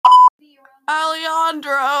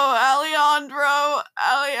Alejandro.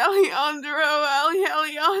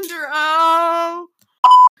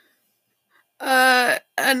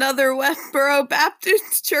 Another Westboro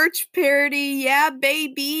Baptist Church parody. Yeah,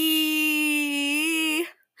 baby.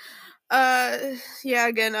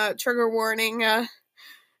 Again, trigger warning.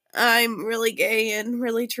 I'm really gay and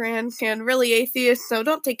really trans and really atheist, so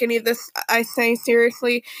don't take any of this I say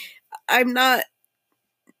seriously. I'm not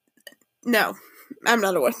a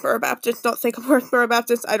Westboro Baptist. Don't think I'm Westboro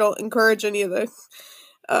Baptist. I don't encourage any of this.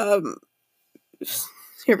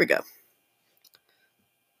 Here we go.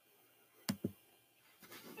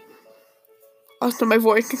 Also, my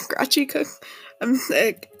voice is scratchy because I'm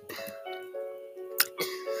sick.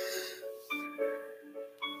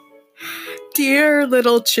 Dear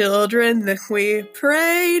little children, we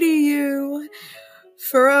pray to you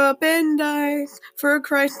for open eyes, for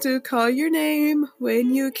Christ to call your name.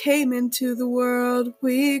 When you came into the world,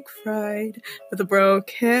 we cried with a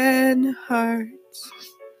broken heart.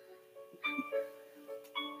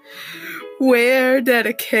 We're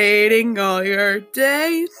dedicating all your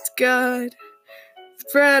days, God, the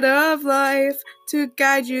bread of life, to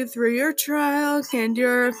guide you through your trials and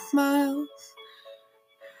your smiles.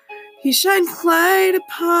 He shines light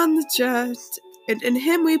upon the just, and in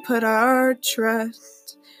him we put our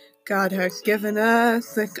trust. God has given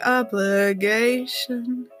us the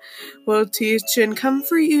obligation. We'll teach and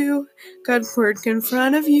comfort you, God's word in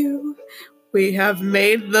front of you. We have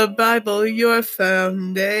made the Bible your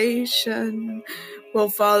foundation. We'll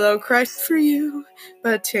follow Christ for you,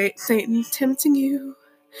 but Satan tempting you,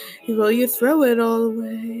 will you throw it all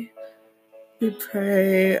away? We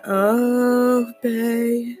pray,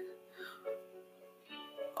 obey.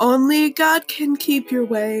 Only God can keep your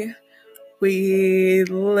way. We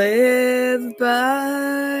live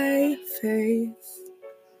by faith.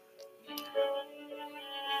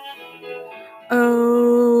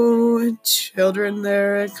 Oh, children,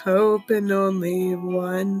 there is hope in only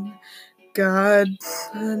one, God's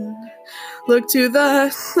Son. Look to the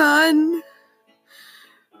Son.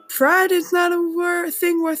 Pride is not a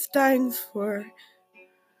thing worth dying for.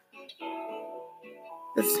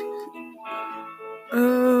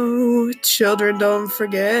 Oh, children, don't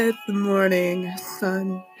forget the morning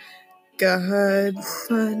sun. God's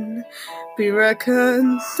Son, be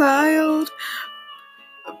reconciled.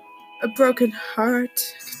 A broken heart,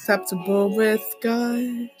 acceptable with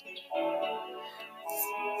God.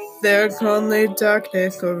 There's only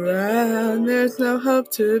darkness around. There's no hope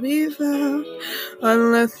to be found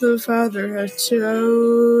unless the Father has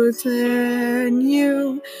chosen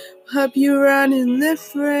you. We'll help you run in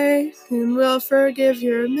this race and we'll forgive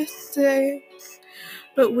your mistakes.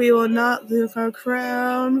 But we will not lose our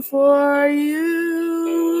crown for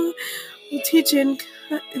you. We'll teach and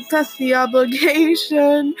that's the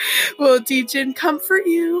obligation. We'll teach and comfort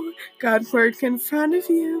you. God's word in front of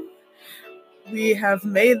you. We have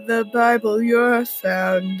made the Bible your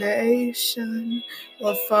foundation.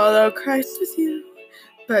 We'll follow Christ with you,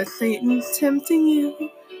 but Satan's tempting you.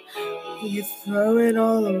 You throw it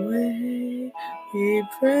all away. We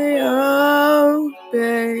pray,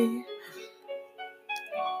 obey.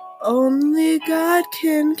 Only God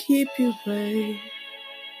can keep you away.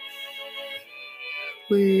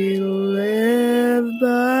 We live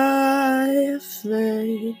by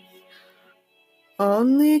faith.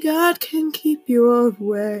 Only God can keep you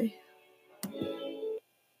away.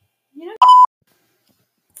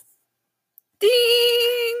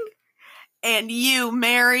 Ding! And you,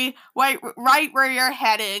 Mary, right where you're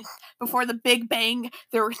headed. Before the Big Bang,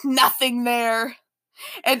 there was nothing there.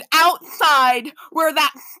 And outside, where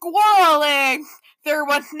that squirrel is, there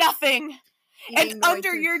was nothing. And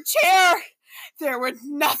under your chair, there was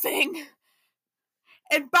nothing.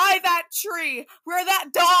 And by that tree, where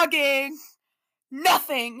that dog is,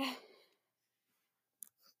 nothing.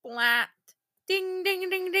 Splat. Ding, ding,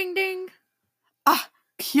 ding, ding, ding.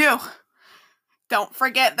 Phew. Don't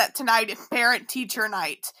forget that tonight is parent-teacher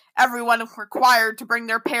night. Everyone is required to bring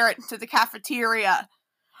their parent to the cafeteria.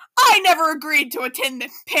 I never agreed to attend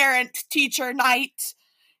this parent-teacher night.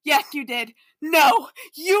 Yes, you did. No,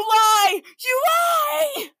 you lie! You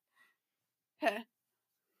lie!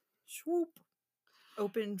 Swoop.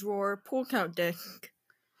 Open drawer, pull count desk.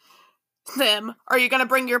 Tim, are you gonna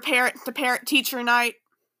bring your parent to parent-teacher night?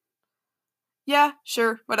 Yeah,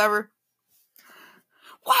 sure, whatever.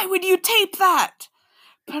 Why would you tape that?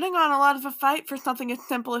 Putting on a lot of a fight for something as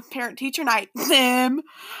simple as parent-teacher night. Tim,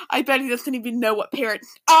 I bet he doesn't even know what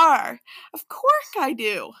parents are. Of course I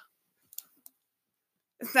do.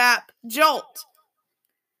 Zap, jolt.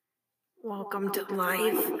 Welcome to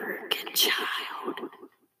life, work, and child.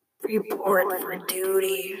 Report for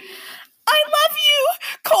duty. I love you,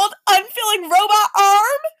 cold, unfeeling robot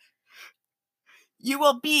arm. You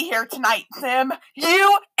will be here tonight, Sim.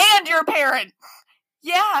 You and your parent.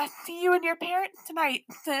 Yeah, see you and your parent tonight,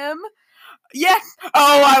 Sim. Yes.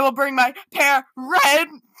 Oh, I will bring my parent,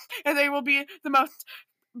 and they will be the most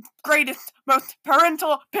greatest, most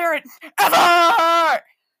parental parent ever.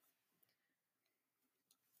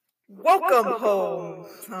 Welcome home,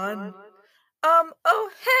 son.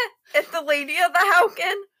 It's the lady of the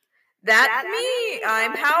Houken. That's me.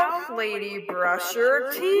 I'm house lady. Brush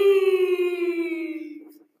your teeth.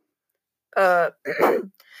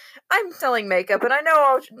 I'm selling makeup, and I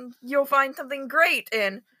know you'll find something great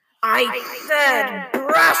in. I said,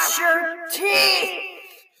 brush your teeth.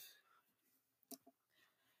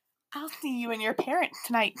 I'll see you and your parent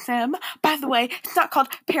tonight, Sim. By the way, it's not called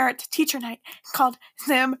parent-teacher night. It's called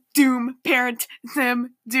Sim Doom Parent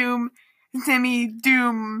Sim Doom Simmy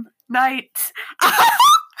Doom Night.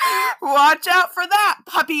 Watch out for that,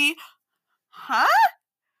 puppy. Huh?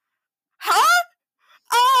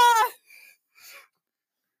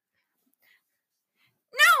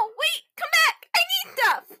 No, wait, come back. I need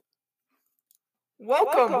stuff.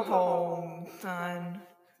 Welcome home, son.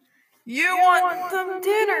 You want some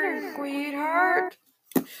dinner, sweetheart?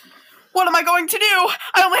 What am I going to do?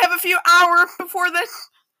 I only have a few hours before this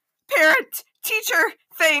parent-teacher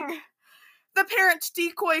thing. The parent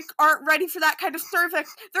decoys aren't ready for that kind of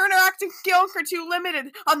service. Their interacting skills are too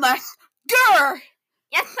limited. Unless... Grr!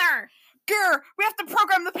 Yes, sir. Grr! We have to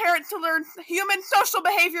program the parent to learn human social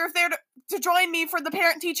behavior if they're to join me for the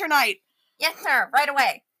parent-teacher night. Yes, sir. Right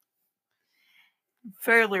away.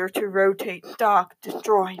 Failure to rotate stock,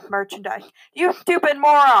 destroy merchandise. You stupid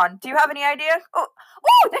moron. Do you have any idea? Oh,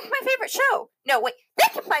 that's my favorite show. No, wait.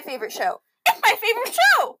 That's my favorite show. It's my favorite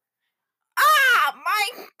show. Ah, my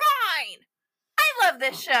spine. I love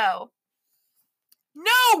this show.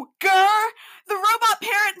 No, Grr! The robot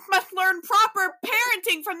parents must learn proper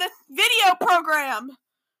parenting from this video program.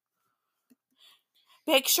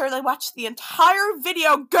 Make sure they watch the entire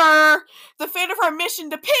video, Grr! The fate of our mission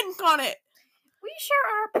depends on it. We sure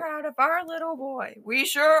are proud of our little boy. We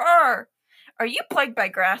sure are. Are you plagued by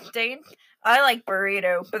grass stains? I like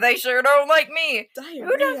burrito, but they sure don't like me. Diarrhea.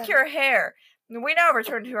 Who does your hair? We now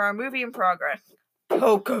return to our movie in progress.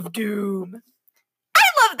 Poke of Doom. I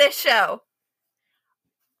love this show.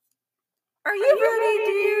 Are you ready,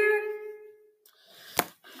 dear?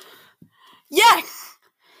 Yes!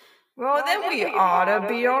 Well, then we ought to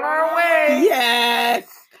be on our way. Yes!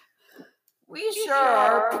 We sure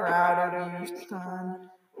are proud of you, son.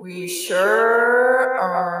 We sure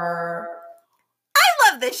are.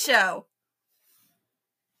 I love this show.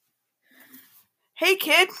 Hey,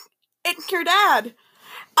 kid. It's your dad.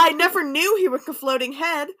 I never knew he was a floating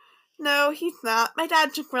head. No, he's not. My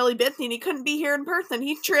dad's just really busy and he couldn't be here in person.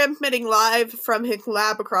 He's transmitting live from his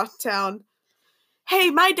lab across town. Hey,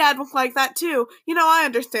 my dad was like that too. You know, I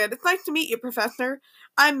understand. It's nice to meet you, Professor.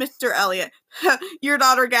 I'm Mr. Elliot, your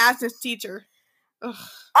daughter Gas's teacher. Ugh.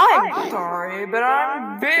 I'm sorry, but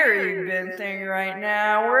I'm very busy right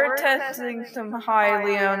now. We're testing some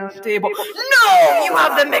highly unstable... No! You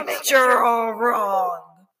have the mixture all wrong!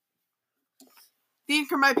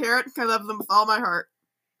 These are my parents. I love them with all my heart.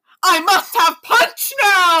 I must have punch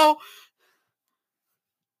now!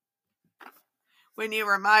 When you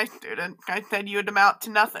were my student, I said you'd amount to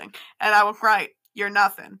nothing. And I was right. You're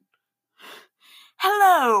nothing.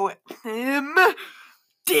 Hello, Tim.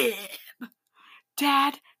 Dib.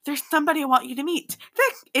 Dad, there's somebody I want you to meet.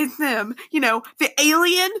 This is them. You know, the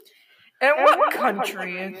alien. And what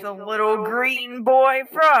country is the little green boy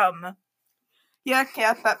from? Yes,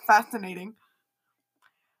 that's fascinating.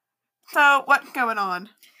 So, what's going on?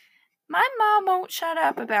 My mom won't shut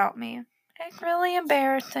up about me. It's really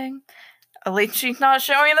embarrassing. At least she's not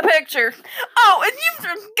showing the picture. Oh, and you've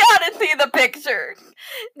just gotta see the picture.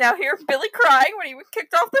 Now here's Billy crying when he was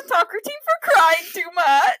kicked off the soccer team for crying too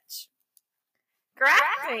much.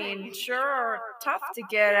 Graphene, sure, tough to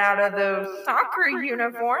get out of those soccer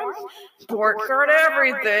uniforms. Sports aren't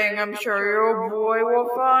everything. I'm sure your boy will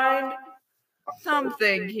find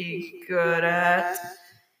something he's good at.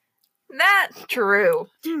 That's true.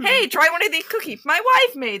 Hey, try one of these cookies. My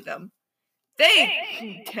wife made them.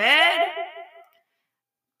 Thanks, Ted.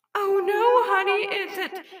 Oh no, honey, is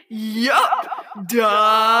it? Yup! Diarrhea!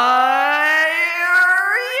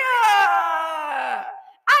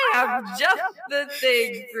 I have just the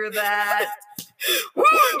thing for that. Who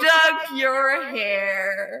dug your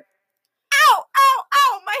hair? Ow! Ow!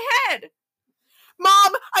 Ow! My head!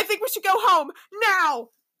 Mom, I think we should go home. Now!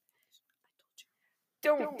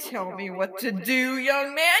 Don't tell me what to do,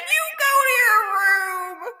 young man. You go to your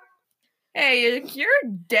room! Hey, is your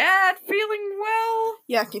dad feeling well?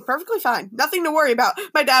 Yeah, he's perfectly fine. Nothing to worry about.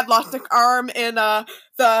 My dad lost an arm in the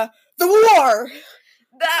war.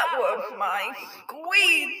 That was my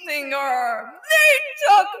squeezing arm. They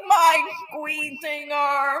took my squeezing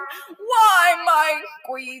arm. Why my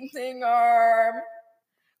squeezing arm?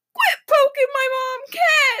 Quit poking my mom,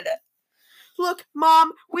 kid! Look,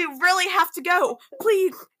 Mom, we really have to go.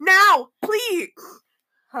 Please, now, please.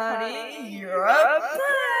 Honey, you're upset.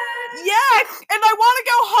 Yes, and I want to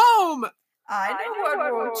go home. I know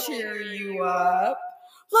what will cheer you up.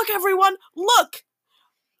 Look, everyone, look.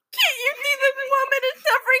 Can't you see this woman is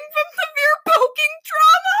suffering from severe poking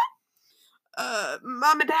trauma?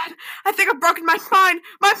 Mom and Dad, I think I've broken my spine.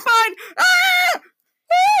 My spine. Ah!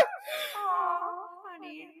 Oh,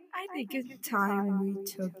 honey, I think it's time we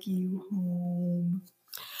took you home.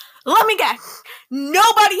 Let me guess.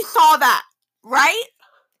 Nobody saw that, right?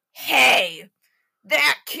 Hey,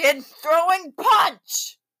 that kid's throwing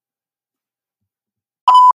punch!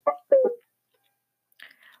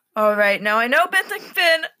 Alright, now I know Bentley's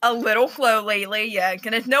been a little slow lately, yeah,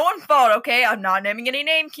 and it's no one's fault, okay? I'm not naming any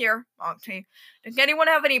names here. Okay. Does anyone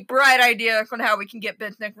have any bright ideas on how we can get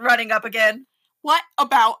business running up again? What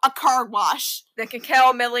about a car wash? They can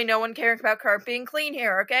tell Millie no one cares about cars being clean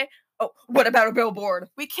here, okay? Oh, what about a billboard?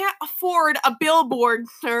 We can't afford a billboard,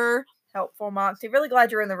 sir. Helpful, Moxie. Really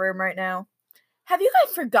glad you're in the room right now. Have you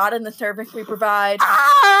guys forgotten the service we provide?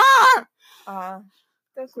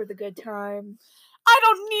 Those were the good times. I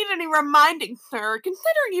don't need any reminding, sir.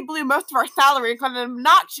 Considering you blew most of our salary on an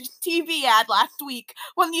obnoxious TV ad last week,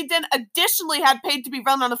 when you then additionally had paid to be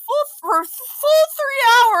run on a full 3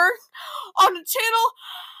 hours on a channel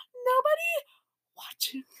nobody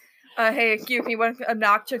watches. Hey, excuse me, what's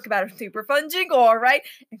obnoxious about a super fun jingle, alright?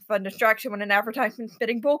 It's fun distraction when an advertisement's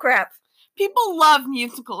spitting bullcrap. People love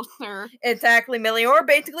musicals, sir. Exactly, Millie, or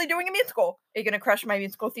basically doing a musical. Are you gonna crush my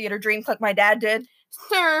musical theater dreams like my dad did?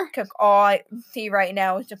 Sir. Because all I see right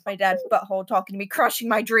now is just my dad's butthole talking to me, crushing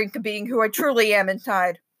my dream of being who I truly am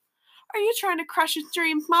inside. Are you trying to crush his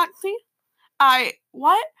dreams, Moxie?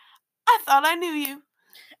 What? I thought I knew you.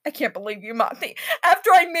 I can't believe you, Moxie.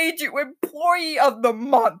 After I made you Employee of the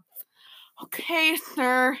Month. Okay,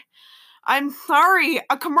 sir. I'm sorry.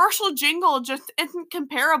 A commercial jingle just isn't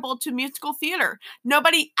comparable to musical theater.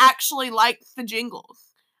 Nobody actually likes the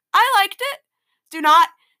jingles. I liked it. Do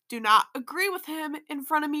not agree with him in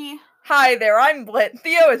front of me. Hi there, I'm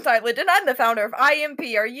Theo is silent, and I'm the founder of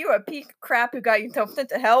IMP. Are you a piece of crap who got yourself sent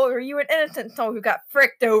to hell, or are you an innocent soul who got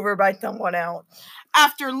fricked over by someone else?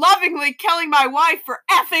 After lovingly killing my wife for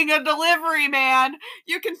effing a delivery man,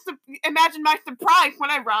 you can imagine my surprise when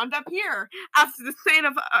I round up here after the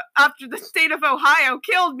state of Ohio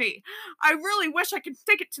killed me. I really wish I could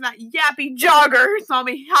stick it to that yappy jogger who saw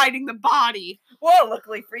me hiding the body. Well,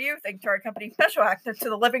 luckily for you, thanks to our company's special access to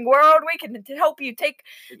the living world, we can help you take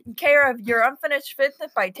care of your unfinished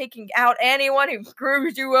business by taking out anyone who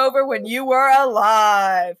screws you over when you were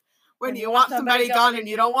alive. When you want somebody gone and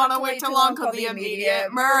you don't want to wait too long, call the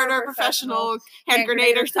immediate murder professional. Hand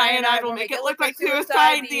grenade or cyanide will make it look like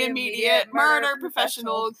suicide. The immediate murder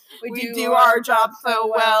professionals. We do our job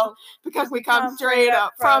so well because we come straight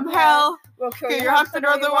up from hell. We'll kill your husband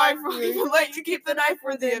or the wife. We can let you keep the knife.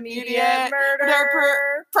 We're the immediate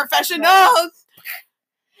murder professionals.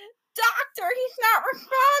 Doctor, he's not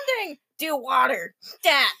responding. Do water.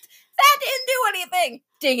 Stat. That didn't do anything.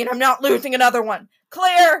 Dang it, I'm not losing another one.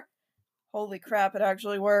 Clear. Holy crap, it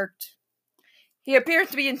actually worked. He appears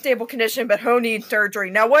to be in stable condition, but who needs surgery?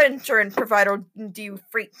 Now, what insurance provider do you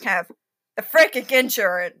freaks have? The frickin'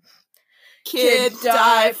 insurance. Kids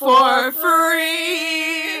die for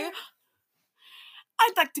free.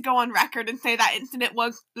 I'd like to go on record and say that incident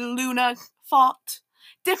was Luna's fault.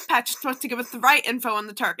 Dispatch is supposed to give us the right info on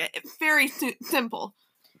the target. It's very simple.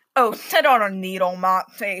 Oh, sit on a needle,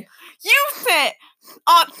 Moxie. You sit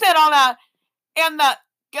on a... and the...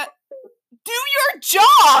 Do your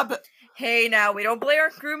job! Hey, now, we don't blame our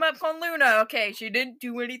screw-ups on Luna, okay? She didn't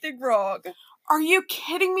do anything wrong. Are you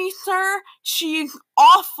kidding me, sir? She's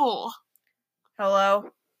awful. Hello?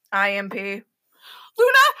 IMP. Luna,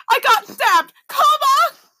 I got stabbed! Come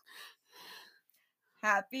on!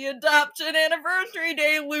 Happy adoption anniversary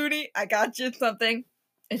day, Looney. I got you something.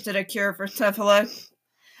 Is it a cure for syphilis?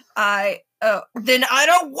 Then I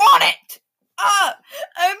don't want it!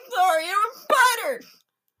 I'm sorry, it was butter!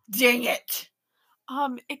 Dang it.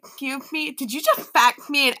 Excuse me, did you just fax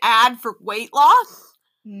me an ad for weight loss?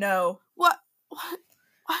 No. What?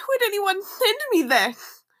 Why would anyone send me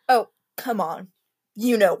this? Oh, come on.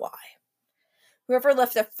 You know why. Whoever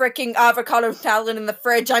left the freaking avocado salad in the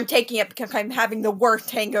fridge, I'm taking it because I'm having the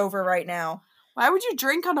worst hangover right now. Why would you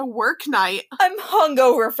drink on a work night? I'm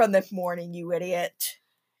hungover from this morning, you idiot.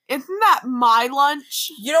 Isn't that my lunch?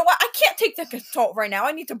 You know what? I can't take the assault right now.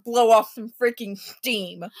 I need to blow off some freaking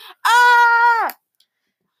steam. Ah!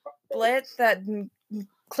 Blitz, that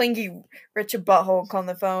clingy Richard Butthole on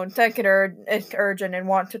the phone. Think it's urgent and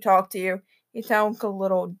want to talk to you. You sound a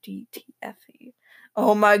little DTF-y.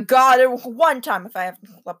 Oh my god, there was one time if I hadn't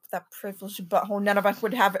slept with that privileged butthole, none of us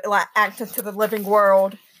would have access to the living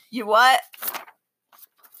world. You what?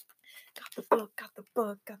 Got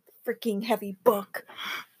the freaking heavy book.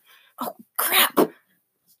 Oh, crap.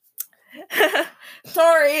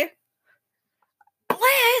 Sorry.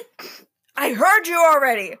 Blitz! I heard you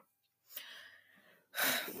already.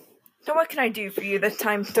 So what can I do for you this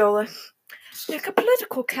time, Stola? Like a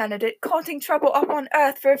political candidate causing trouble up on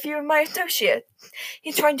Earth for a few of my associates.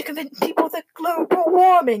 He's trying to convince people that global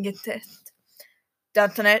warming exists.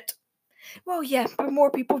 Doesn't it? Well, yeah, but more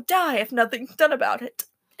people die if nothing's done about it.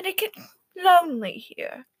 And it gets lonely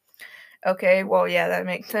here. Okay, well, yeah, that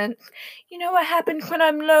makes sense. You know what happens when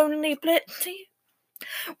I'm lonely, Blitzy?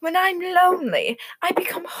 When I'm lonely, I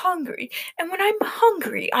become hungry. And when I'm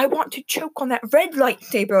hungry, I want to choke on that red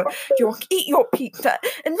lightsaber, eat your pizza,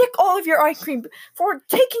 and lick all of your ice cream before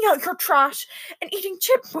taking out your trash and eating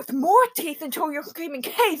chips with more teeth until you're screaming,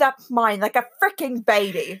 hey, that's mine, like a freaking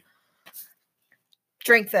baby.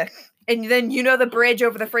 Drink this. And then you know the bridge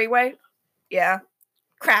over the freeway? Yeah.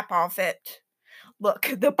 Crap off it.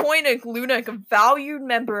 Look, the point is Luna's a valued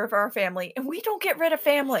member of our family, and we don't get rid of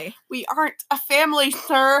family. We aren't a family,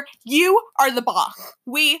 sir. You are the boss.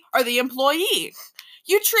 We are the employees.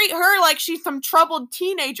 You treat her like she's some troubled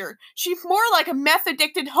teenager. She's more like a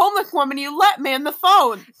meth-addicted homeless woman you let man the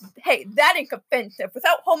phone. Hey, that ain't offensive.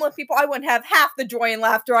 Without homeless people, I wouldn't have half the joy and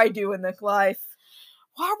laughter I do in this life.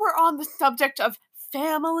 While we're on the subject of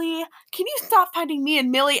family, can you stop finding me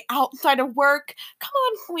and Millie outside of work? Come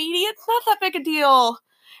on, sweetie, it's not that big a deal.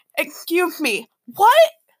 Excuse me,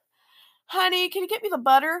 what? Honey, can you get me the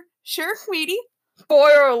butter? Sure, sweetie.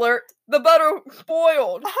 Spoiler alert, the butter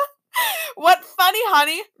spoiled. What funny,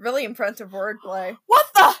 honey? Really impressive wordplay. What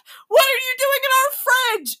are you doing in our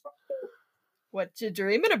fridge? What you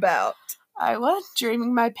dreaming about? I was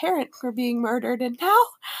dreaming my parents were being murdered, and now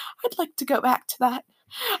I'd like to go back to that.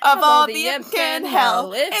 Of all the imps in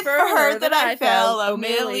hell, it's for her that I fell, oh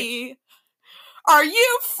Millie. Are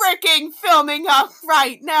you freaking filming us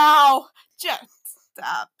right now? Just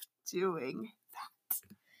stop doing that.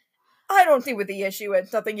 I don't see what the issue is.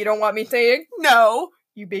 Something you don't want me saying? No.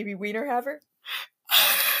 You baby wiener haver?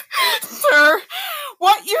 Sir,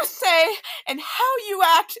 what you say and how you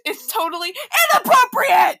act is totally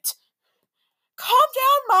inappropriate! Calm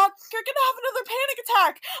down, Mom. You're gonna have another panic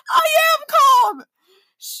attack. I am calm!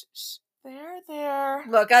 Shh. There.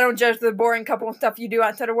 Look, I don't judge the boring couple stuff you do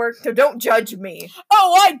outside of work, so don't judge me.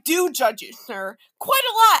 Oh, I do judge you, sir. Quite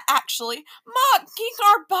a lot, actually. Mom, he's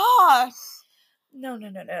our boss. No.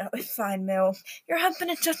 It's fine, Mill. Your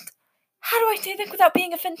husband is just... How do I say this without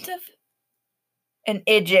being offensive? An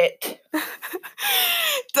idiot.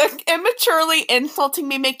 Does immaturely insulting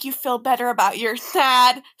me make you feel better about your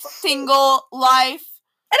sad, single life?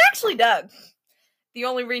 It actually does. The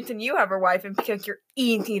only reason you have a wife is because you're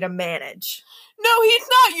easy to manage. No, he's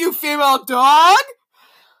not, you female dog!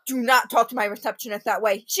 Do not talk to my receptionist that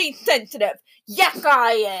way. She's sensitive. Yes,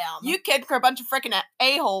 I am. You kids are a bunch of freaking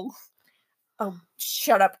a-holes. Oh,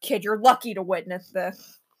 shut up, kid. You're lucky to witness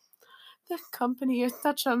this. This company is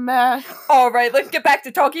such a mess. Alright, let's get back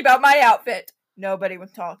to talking about my outfit. Nobody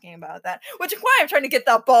was talking about that, which is why I'm trying to get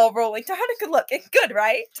that ball rolling. So how does it look? It's good,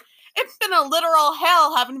 right? It's been a literal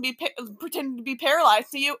hell having to be pretending to be paralyzed,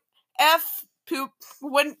 so you poop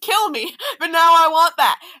wouldn't kill me, but now I want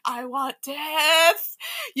that. I want death.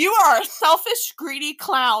 You are a selfish, greedy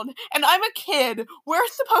clown, and I'm a kid. We're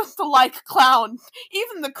supposed to like clowns,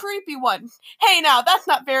 even the creepy ones. Hey, now, that's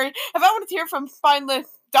not very... If I wanted to hear from spineless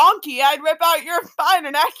donkey, I'd rip out your spine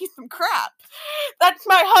and ask you some crap. That's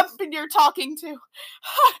my husband you're talking to.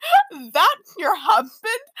 That's your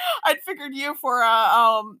husband? I'd figured you for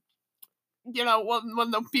one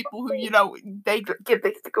of the people who, they give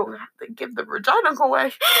the vagina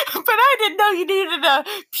away. But I didn't know you needed a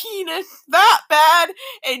penis that bad.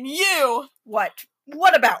 And you... What?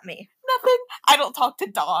 What about me? Nothing. I don't talk to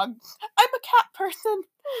dogs. I'm a cat person.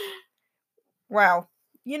 Wow.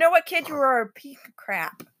 You know what, kid? You are a piece of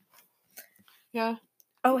crap. Yeah.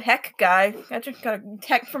 Oh, heck, guy. I just got a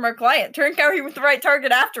text from our client. Turns out he was the right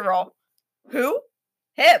target after all. Who?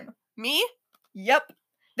 Him. Me? Yep.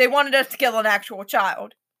 They wanted us to kill an actual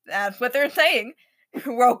child. That's what they're saying.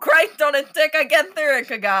 Well, Christ on a stick against their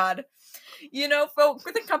God. You know, folks,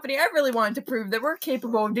 with the company, I really wanted to prove that we're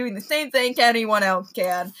capable of doing the same thing anyone else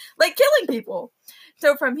can, like killing people.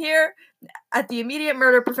 So from here, at the Immediate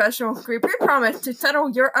Murder Professional Group, we promise to settle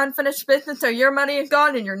your unfinished business so your money is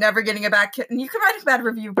gone and you're never getting it back. And you can write a bad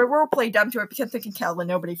review, but we'll play dumb to it because they can tell that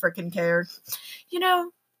nobody freaking cares. You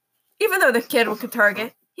know, even though the kid was a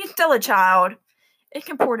target, he's still a child. It's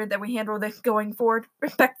important that we handle this going forward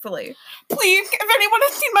respectfully. Please, if anyone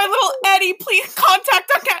has seen my little Eddie, please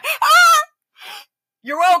contact our cat. Ah!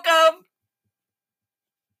 You're welcome.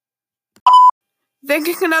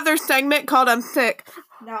 Thinking another segment called I'm Sick.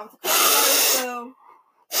 Now, so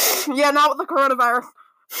Yeah, not with the coronavirus.